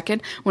for a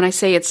second, when I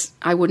say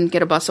I wouldn't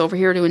get a bus over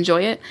here to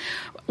enjoy it.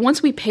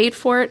 Once we paid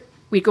for it,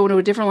 we'd go to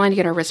a different line to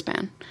get our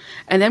wristband.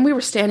 And then we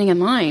were standing in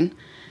line,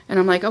 and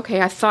I'm like,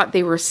 okay, I thought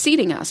they were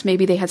seating us.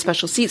 Maybe they had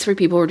special seats for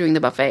people who were doing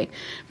the buffet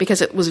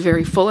because it was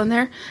very full in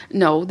there.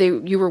 No,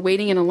 you were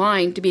waiting in a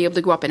line to be able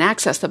to go up and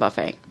access the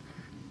buffet.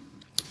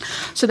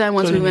 So then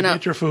once we went up,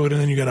 get your food, and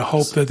then you got to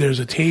hope that there's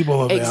a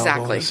table available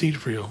exactly. and a seat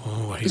for you.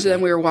 Oh, so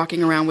then we were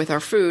walking around with our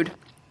food.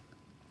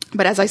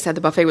 But as I said,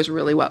 the buffet was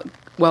really well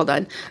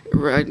done.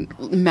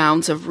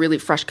 Mounds of really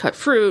fresh cut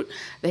fruit.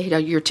 They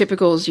had your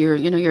typicals,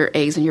 your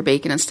eggs and your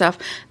bacon and stuff.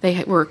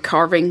 They were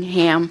carving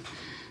ham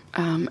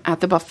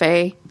at the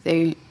buffet.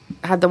 They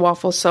had the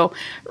waffles, so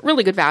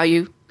really good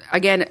value.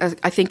 Again,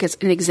 I think it's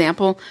an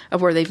example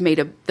of where they've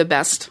made the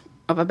best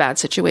of a bad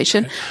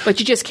situation, but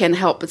you just can't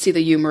help but see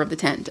the humor of the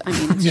tent. I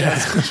mean,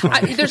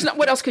 it's there's not,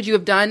 what else could you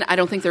have done? I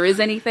don't think there is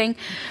anything.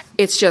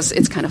 It's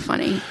kind of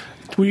funny.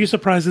 Were you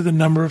surprised at the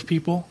number of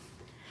people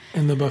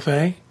in the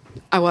buffet?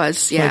 I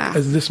was, yeah. Like,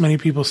 is this many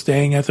people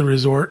staying at the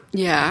resort?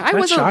 Yeah, I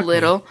was a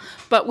little,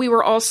 but we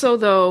were also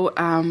though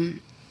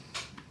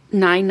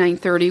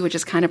 9:30, which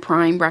is kind of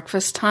prime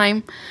breakfast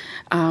time.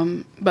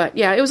 But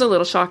yeah, it was a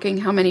little shocking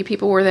how many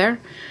people were there,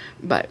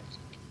 but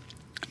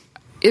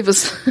it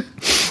was.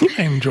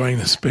 I'm enjoying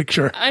this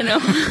picture. I know.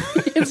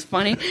 It's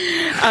funny.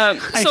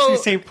 I see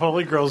St.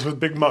 Pauli girls with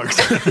big mugs.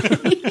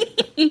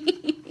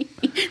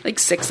 Like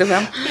 6 of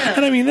them.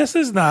 And I mean, this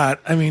is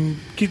not,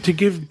 to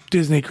give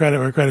Disney credit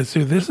where credit's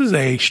due, this is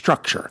a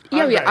structure.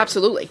 Yeah,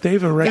 absolutely.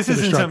 They've erected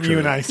this a structure. This isn't something you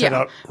and I set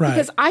up. Right.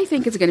 Because I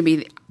think it's going to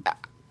be,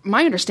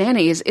 my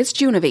understanding is it's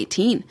June of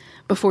 2018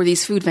 before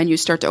these food venues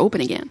start to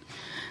open again.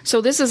 So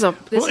this is a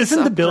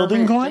isn't the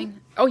building gone?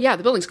 Thing. Oh, yeah,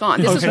 the building's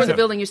gone. This is where the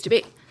building used to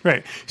be.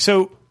 Right.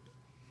 So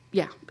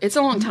yeah, it's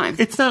a long time.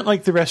 It's not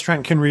like the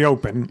restaurant can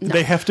reopen. No.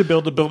 They have to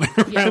build a building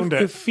around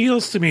it. It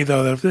feels to me,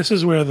 though, that if this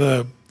is where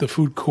the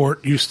food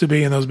court used to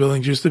be and those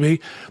buildings used to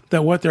be,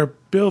 that what they're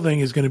building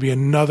is going to be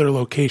another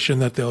location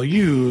that they'll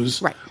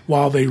use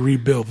while they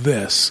rebuild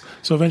this.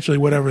 So eventually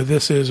whatever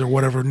this is or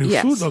whatever new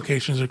food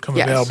locations are come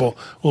available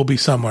will be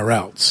somewhere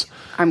else.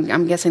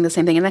 I'm guessing the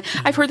same thing. And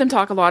I've heard them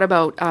talk a lot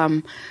about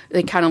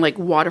the kind of like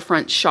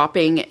waterfront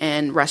shopping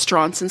and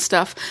restaurants and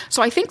stuff.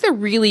 So I think they're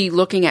really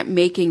looking at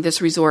making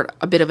this resort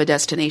a bit of a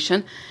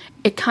destination.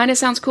 It kind of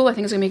sounds cool. I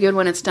think it's going to be good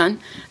when it's done.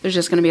 There's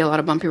just going to be a lot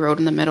of bumpy road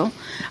in the middle.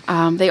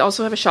 They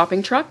also have a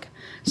shopping truck.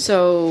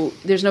 So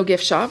there's no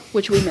gift shop,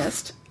 which we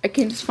missed.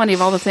 It's funny,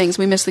 of all the things,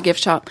 we missed the gift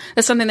shop.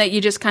 That's something that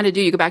you just kind of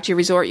do. You go back to your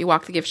resort, you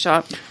walk the gift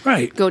shop,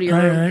 go to your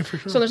room. Right, for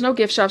sure. So there's no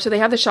gift shop. So they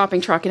have the shopping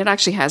truck, and it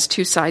actually has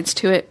 2 sides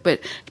to it, but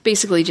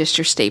basically just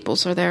your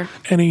staples are there.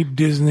 Any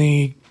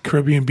Disney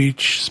Caribbean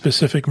Beach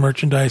specific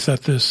merchandise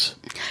at this?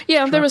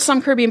 Yeah, there was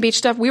some Caribbean Beach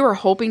stuff. We were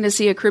hoping to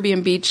see a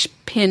Caribbean Beach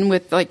pin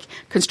with like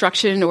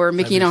construction or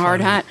Mickey in a hard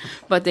hat,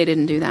 but they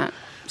didn't do that.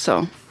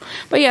 So,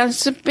 but yeah,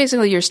 it's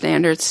basically your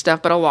standard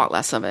stuff, but a lot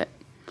less of it.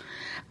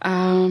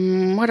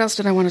 What else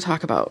did I want to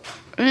talk about?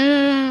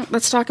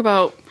 Let's talk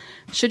about,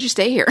 should you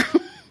stay here?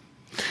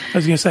 I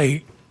was going to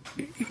say,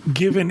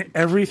 given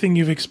everything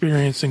you've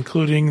experienced,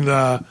 including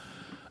the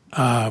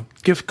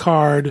gift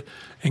card,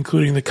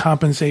 including the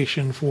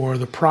compensation for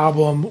the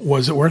problem,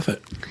 was it worth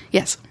it?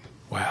 Yes.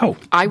 Wow.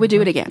 I would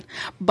do it again.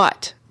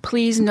 But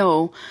please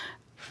know,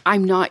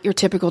 I'm not your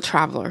typical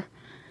traveler.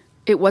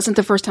 It wasn't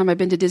the first time I've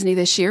been to Disney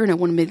this year, and it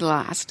wouldn't be the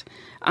last.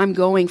 I'm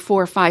going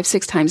 4, 5,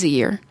 6 times a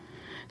year.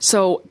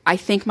 So I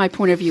think my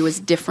point of view is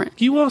different.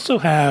 You also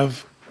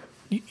have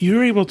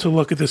you're able to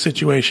look at the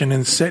situation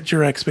and set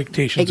your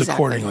expectations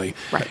accordingly.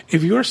 Right.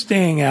 If you're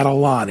staying at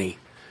Aulani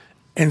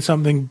and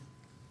something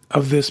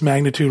of this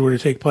magnitude were to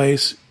take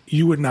place,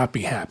 you would not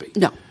be happy.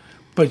 No.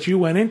 But you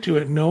went into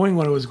it knowing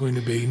what it was going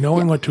to be,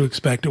 knowing what to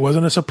expect. It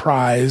wasn't a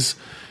surprise.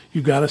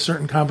 You got a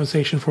certain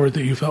compensation for it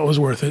that you felt was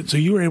worth it. So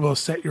you were able to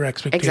set your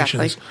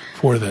expectations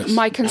for this.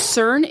 My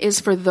concern is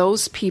for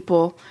those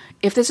people,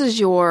 if this is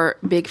your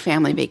big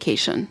family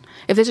vacation,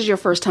 if this is your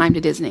first time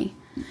to Disney,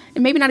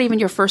 and maybe not even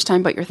your first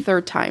time, but your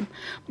third time.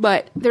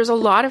 But there's a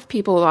lot of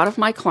people, a lot of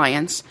my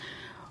clients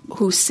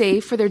who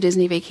save for their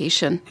Disney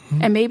vacation. Mm-hmm.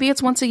 And maybe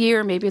it's once a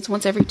year, maybe it's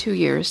once every 2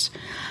 years.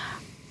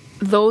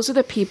 Those are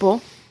the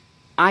people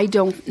I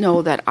don't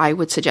know that I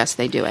would suggest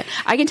they do it.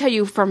 I can tell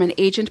you from an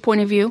agent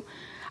point of view,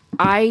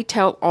 I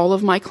tell all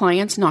of my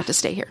clients not to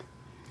stay here.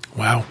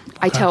 Wow. Okay.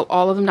 I tell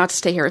all of them not to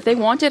stay here. If they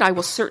want it, I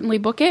will certainly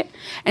book it.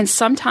 And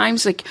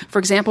sometimes, like for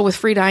example, with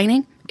free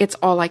dining, it's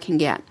all I can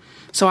get.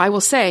 So I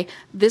will say,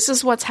 this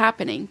is what's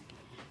happening.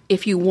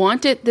 If you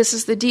want it, this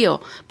is the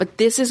deal. But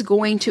this is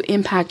going to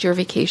impact your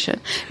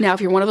vacation. Now,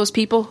 if you're one of those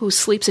people who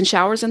sleeps and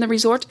showers in the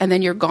resort and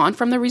then you're gone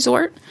from the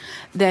resort,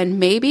 then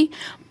maybe.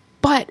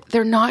 But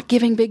they're not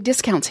giving big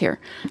discounts here.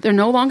 They're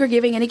no longer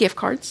giving any gift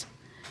cards.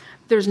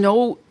 There's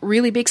no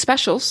really big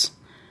specials.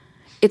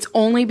 It's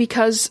only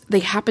because they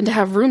happen to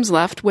have rooms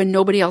left when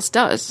nobody else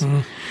does.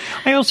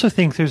 Mm-hmm. I also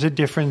think there's a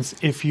difference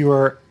if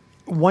you're,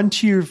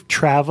 once you've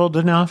traveled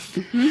enough,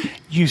 mm-hmm.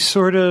 you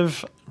sort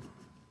of,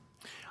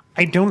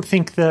 I don't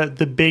think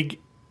the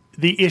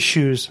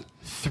issues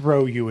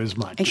throw you as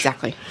much.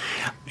 Exactly.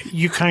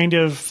 You kind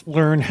of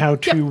learn how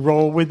to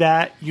roll with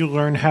that. You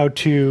learn how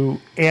to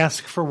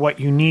ask for what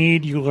you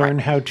need. You learn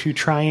how to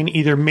try and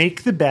either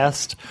make the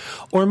best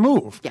or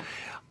move. Yeah.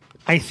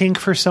 I think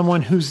for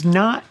someone who's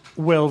not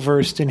well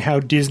versed in how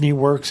Disney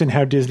works and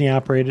how Disney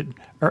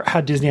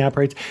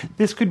operates,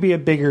 this could be a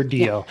bigger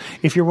deal. Yeah.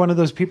 If you're one of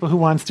those people who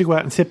wants to go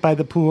out and sit by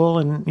the pool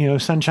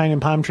and, sunshine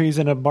and palm trees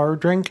and a bar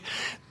drink,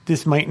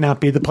 this might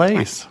not be the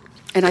place.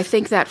 And I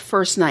think that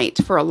first night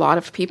for a lot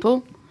of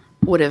people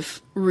would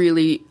have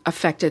really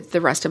affected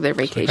the rest of their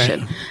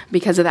vacation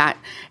because of that.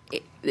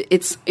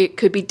 It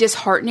could be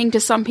disheartening to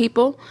some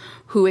people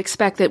who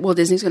expect that, well,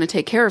 Disney's going to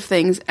take care of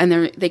things, and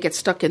they get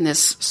stuck in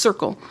this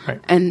circle. Right.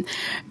 And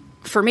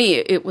for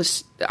me,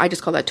 I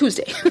just call that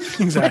Tuesday.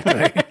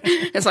 Exactly.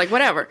 It's like,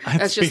 whatever.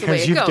 That's just the way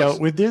it goes. Because you've dealt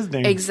with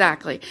Disney.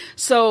 Exactly.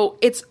 So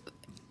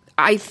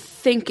I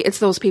think it's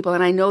those people,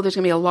 and I know there's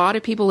going to be a lot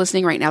of people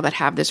listening right now that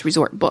have this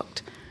resort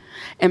booked.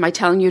 Am I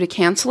telling you to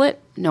cancel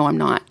it? No, I'm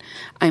not.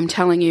 I'm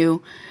telling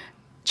you,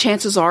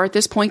 chances are at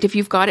this point, if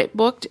you've got it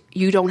booked,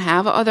 you don't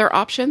have other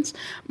options.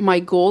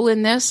 My goal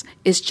in this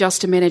is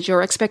just to manage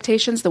your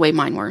expectations the way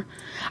mine were.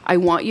 I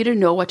want you to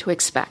know what to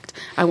expect.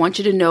 I want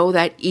you to know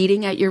that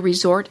eating at your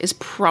resort is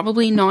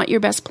probably not your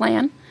best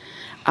plan.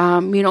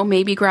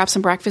 Maybe grab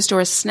some breakfast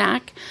or a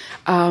snack.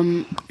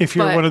 If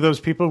you're one of those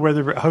people where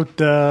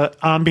the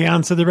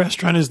ambiance of the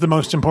restaurant is the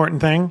most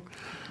important thing.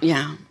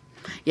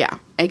 Yeah,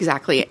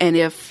 exactly. And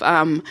if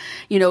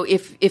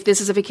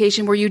this is a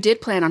vacation where you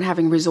did plan on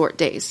having resort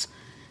days,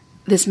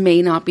 this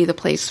may not be the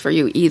place for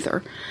you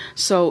either.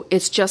 So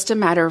it's just a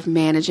matter of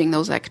managing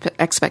those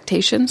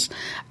expectations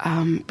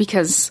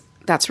because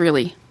that's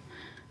really,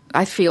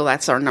 I feel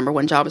that's our number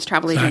one job as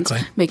travel agents,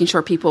 making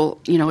sure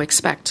people,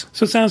 expect.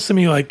 So it sounds to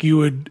me like you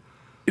would,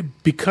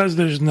 because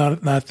there's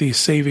not these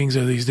savings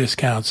or these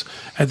discounts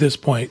at this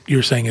point,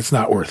 you're saying it's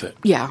not worth it.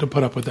 Yeah. To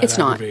put up with that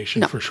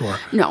aggravation for sure.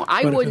 No,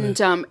 I wouldn't.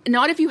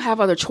 Not if you have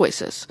other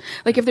choices.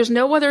 Like if there's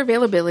no other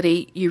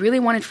availability, you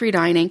really wanted free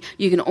dining,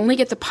 you can only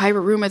get the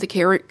pirate room at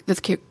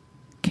the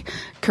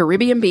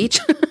Caribbean Beach,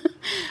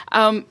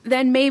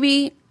 then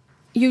maybe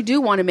you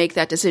do want to make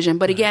that decision.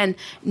 But again,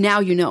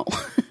 now you know,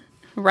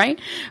 right?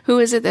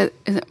 Is it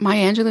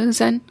Maya Angelou who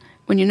said,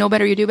 when you know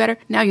better, you do better?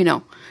 Now you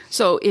know.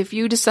 So if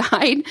you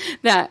decide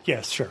that...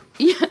 Yes, sure.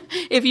 Yeah,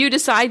 if you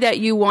decide that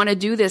you want to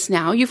do this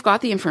now, you've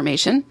got the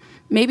information,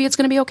 maybe it's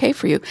going to be okay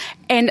for you.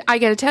 And I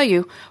got to tell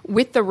you,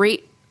 with the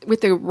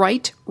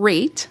right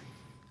rate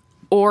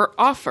or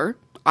offer,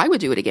 I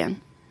would do it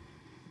again.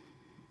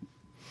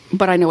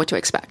 But I know what to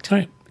expect.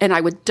 Right. And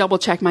I would double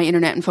check my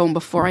internet and phone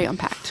before I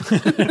unpacked.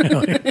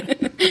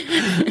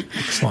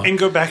 And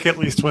go back at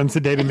least once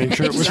a day to make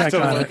sure it was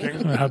still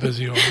working. How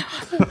busy you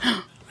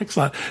are.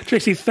 Excellent.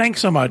 Tracy,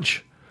 thanks so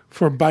much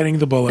for biting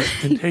the bullet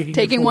and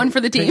taking one for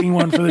the team. Taking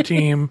one for the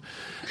team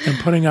and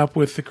putting up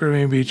with the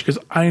Caribbean Beach, because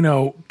I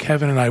know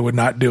Kevin and I would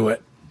not do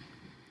it.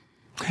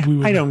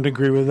 I don't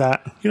agree with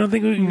that. You don't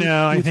think?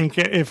 No, I think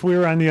if we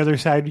were on the other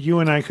side, you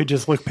and I could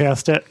just look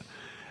past it.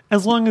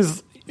 As long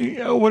as,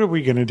 what are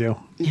we going to do?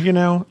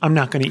 I'm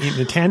not going to eat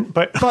in a tent,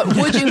 but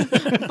would you?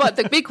 But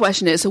the big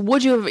question is,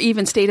 would you have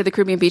even stayed at the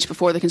Caribbean Beach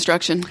before the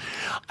construction?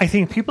 I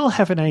think people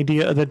have an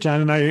idea that John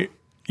and I,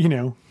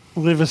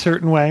 live a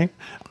certain way.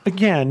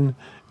 Again,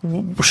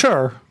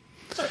 sure.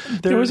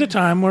 There was a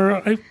time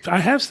where I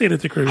have stayed at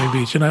the Caribbean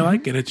Beach and I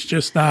like it. It's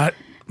just not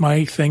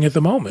my thing at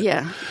the moment.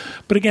 Yeah.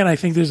 But again, I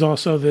think there's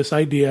also this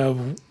idea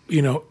of,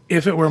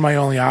 if it were my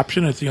only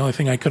option, it's the only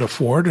thing I could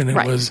afford, and it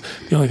was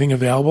the only thing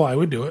available, I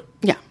would do it.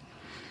 Yeah.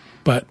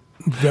 But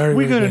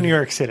we go to New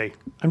York City.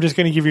 I'm just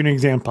going to give you an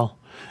example.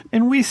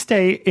 And we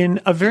stay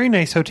in a very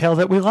nice hotel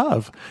that we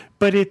love,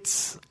 but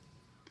it's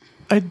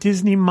a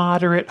Disney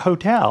moderate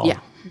hotel. Yeah.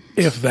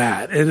 If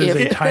that. It is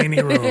a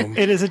tiny room.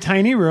 It is a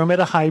tiny room at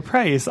a high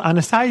price on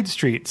a side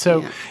street.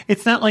 So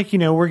it's not like,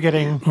 we're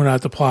not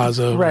at the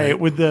plaza. Right,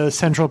 with the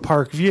Central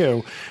Park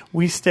view.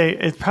 We stay,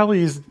 it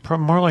probably is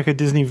more like a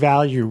Disney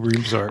value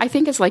resort. I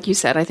think it's like you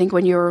said. I think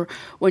when you're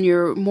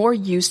more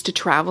used to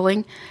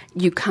traveling,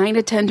 you kind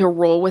of tend to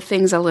roll with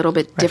things a little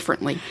bit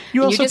differently.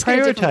 You also just prioritize.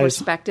 Get a different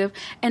perspective.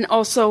 And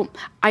also,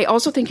 I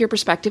also think your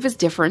perspective is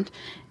different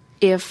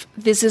if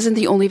this isn't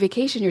the only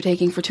vacation you're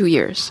taking for 2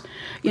 years.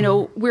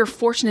 We're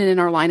fortunate in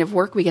our line of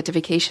work. We get to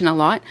vacation a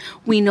lot.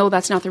 We know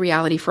that's not the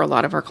reality for a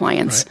lot of our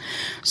clients. Right.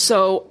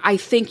 So I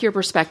think your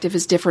perspective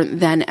is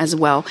different then as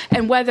well.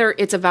 And whether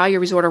it's a value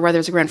resort or whether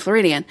it's a Grand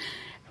Floridian,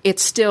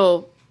 it's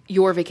still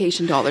your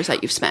vacation dollars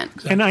that you've spent.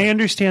 Exactly. And I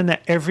understand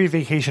that every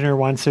vacationer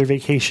wants their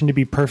vacation to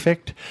be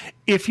perfect.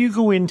 If you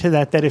go into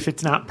that if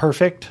it's not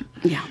perfect...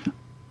 Yeah.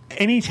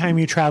 Anytime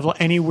you travel,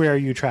 anywhere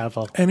you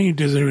travel. Any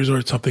Disney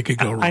resort, something could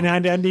go wrong.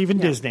 And even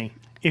Disney.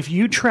 If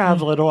you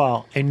travel at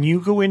all and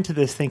you go into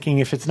this thinking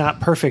if it's not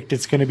perfect,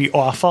 it's going to be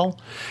awful,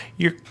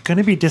 you're going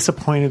to be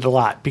disappointed a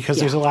lot because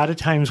there's a lot of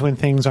times when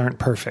things aren't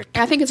perfect.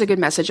 I think it's a good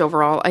message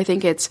overall. I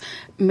think it's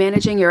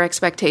managing your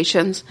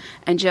expectations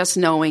and just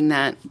knowing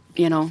that,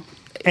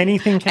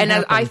 anything can happen.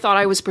 And I thought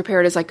I was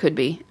prepared as I could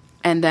be.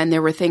 And then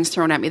there were things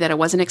thrown at me that I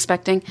wasn't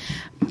expecting.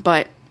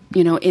 But,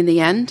 in the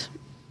end...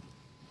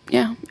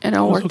 Yeah, it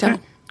all worked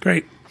out.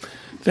 Great.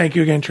 Thank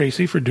you again,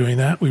 Tracy, for doing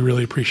that. We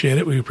really appreciate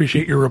it. We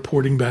appreciate your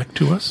reporting back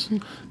to us.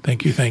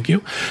 Thank you. Thank you.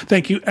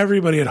 Thank you,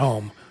 everybody at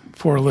home,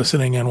 for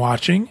listening and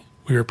watching.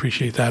 We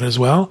appreciate that as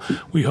well.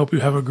 We hope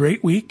you have a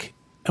great week,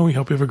 and we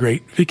hope you have a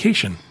great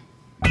vacation.